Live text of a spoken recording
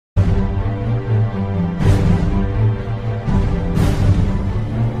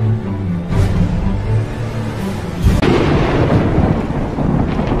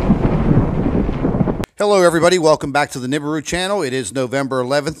Hello, everybody. Welcome back to the Nibiru channel. It is November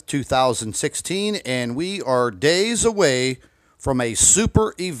 11th, 2016, and we are days away from a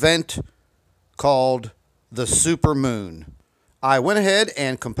super event called the supermoon. I went ahead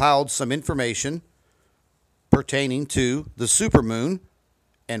and compiled some information pertaining to the supermoon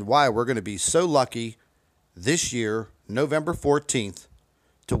and why we're going to be so lucky this year, November 14th,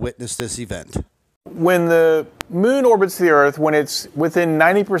 to witness this event. When the moon orbits the Earth, when it's within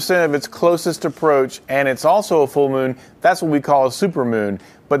 90% of its closest approach and it's also a full moon, that's what we call a supermoon.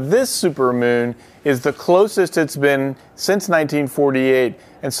 But this supermoon is the closest it's been since 1948,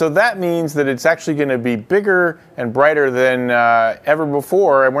 and so that means that it's actually going to be bigger and brighter than ever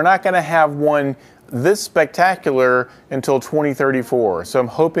before, and we're not going to have one this spectacular until 2034. So I'm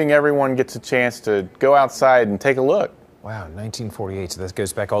hoping everyone gets a chance to go outside and take a look. Wow, 1948, so that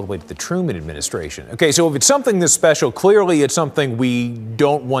goes back all the way to the Truman administration. Okay, so if it's something this special, clearly it's something we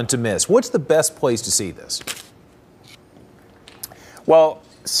don't want to miss. What's the best place to see this? Well,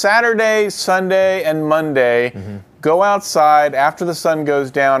 Saturday, Sunday, and Monday, go outside after the sun goes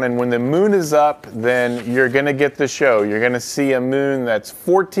down, and when the moon is up, then you're going to get the show. You're going to see a moon that's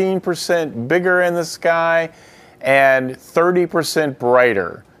 14% bigger in the sky and 30%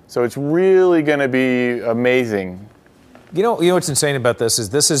 brighter. So it's really going to be amazing. You know what's insane about this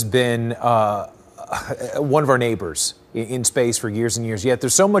is this has been one of our neighbors in space for years and years, yet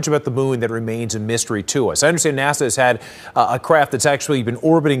there's so much about the moon that remains a mystery to us. I understand NASA has had a craft that's actually been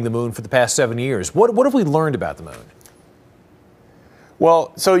orbiting the moon for the past 7 years. What have we learned about the moon?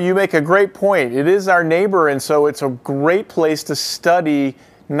 Well, so you make a great point. It is our neighbor, and so it's a great place to study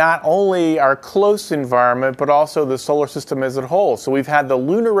not only our close environment, but also the solar system as a whole. So we've had the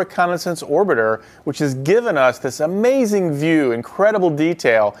Lunar Reconnaissance Orbiter, which has given us this amazing view, incredible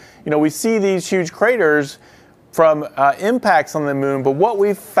detail. You know, we see these huge craters from impacts on the moon, but what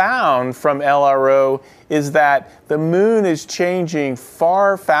we've found from LRO is that the moon is changing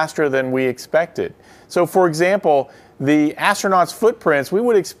far faster than we expected. So for example, the astronauts' footprints, we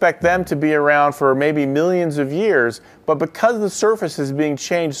would expect them to be around for maybe millions of years, but because the surface is being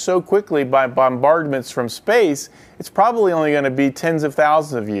changed so quickly by bombardments from space, it's probably only going to be tens of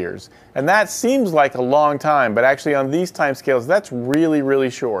thousands of years. And that seems like a long time, but actually on these timescales, that's really,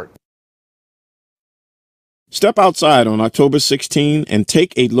 really short. Step outside on October 16 and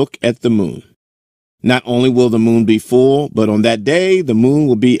take a look at the moon. Not only will the moon be full, but on that day, the moon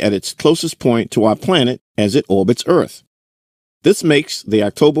will be at its closest point to our planet as it orbits Earth. This makes the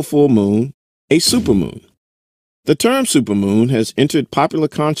October full moon a supermoon. The term supermoon has entered popular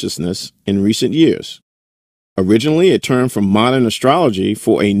consciousness in recent years. Originally a term from modern astrology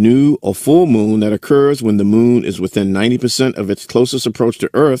for a new or full moon that occurs when the moon is within 90% of its closest approach to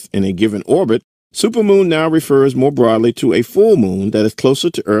Earth in a given orbit, supermoon now refers more broadly to a full moon that is closer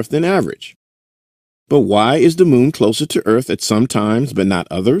to Earth than average. But why is the moon closer to Earth at some times but not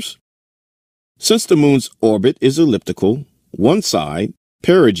others? Since the moon's orbit is elliptical, one side,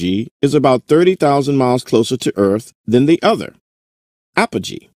 perigee, is about 30,000 miles closer to Earth than the other,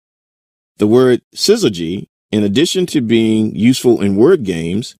 apogee. The word syzygy, in addition to being useful in word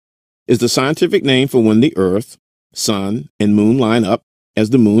games, is the scientific name for when the Earth, Sun, and Moon line up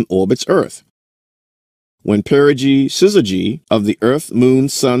as the moon orbits Earth. When perigee-syzygy of the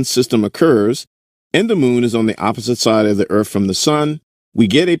Earth-Moon-Sun system occurs, and the moon is on the opposite side of the Earth from the Sun, we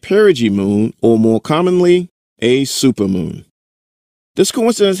get a perigee moon, or more commonly, a supermoon. This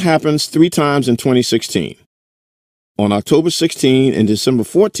coincidence happens 3 times in 2016. On October 16 and December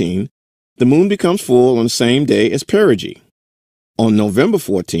 14, the moon becomes full on the same day as perigee. On November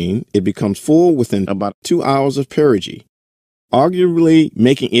 14, it becomes full within about 2 hours of perigee, arguably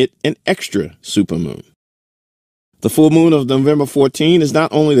making it an extra supermoon. The full moon of November 14 is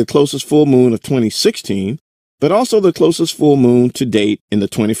not only the closest full moon of 2016, but also the closest full moon to date in the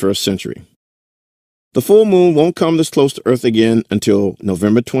 21st century. The full moon won't come this close to Earth again until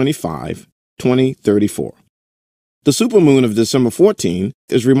November 25, 2034. The supermoon of December 14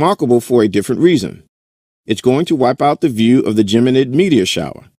 is remarkable for a different reason. It's going to wipe out the view of the Geminid meteor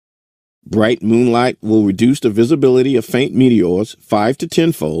shower. Bright moonlight will reduce the visibility of faint meteors 5 to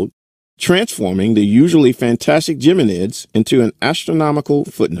 10-fold, transforming the usually fantastic Geminids into an astronomical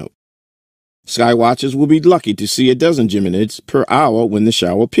footnote. Skywatchers will be lucky to see a dozen Geminids per hour when the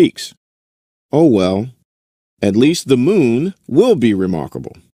shower peaks. Oh well, at least the moon will be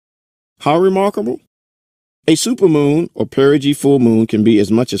remarkable. How remarkable? A supermoon or perigee full moon can be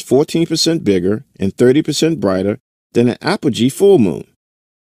as much as 14% bigger and 30% brighter than an apogee full moon.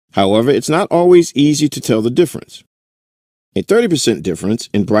 However, it's not always easy to tell the difference. A 30% difference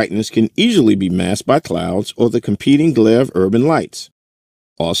in brightness can easily be masked by clouds or the competing glare of urban lights.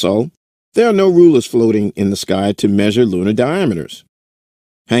 Also, There are no rulers floating in the sky to measure lunar diameters.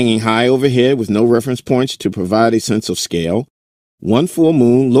 Hanging high overhead with no reference points to provide a sense of scale, one full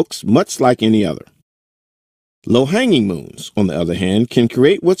moon looks much like any other. Low-hanging moons, on the other hand, can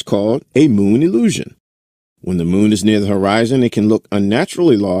create what's called a moon illusion. When the moon is near the horizon, it can look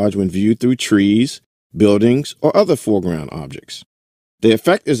unnaturally large when viewed through trees, buildings, or other foreground objects. The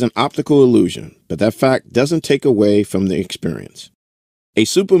effect is an optical illusion, but that fact doesn't take away from the experience. A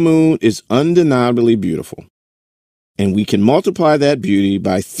supermoon is undeniably beautiful, and we can multiply that beauty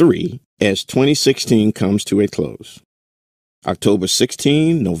by 3 as 2016 comes to a close. October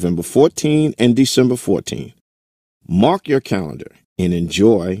 16, November 14, and December 14. Mark your calendar and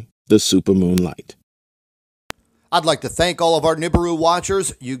enjoy the supermoon light. I'd like to thank all of our Nibiru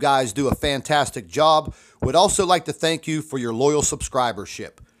watchers. You guys do a fantastic job. Would also like to thank you for your loyal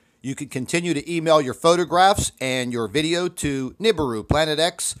subscribership. You can continue to email your photographs and your video to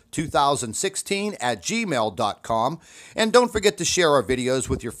NibiruPlanetX2016@gmail.com. And don't forget to share our videos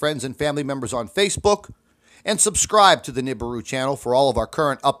with your friends and family members on Facebook. And subscribe to the Nibiru channel for all of our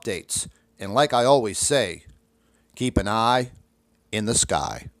current updates. And like I always say, keep an eye in the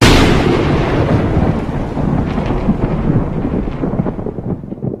sky.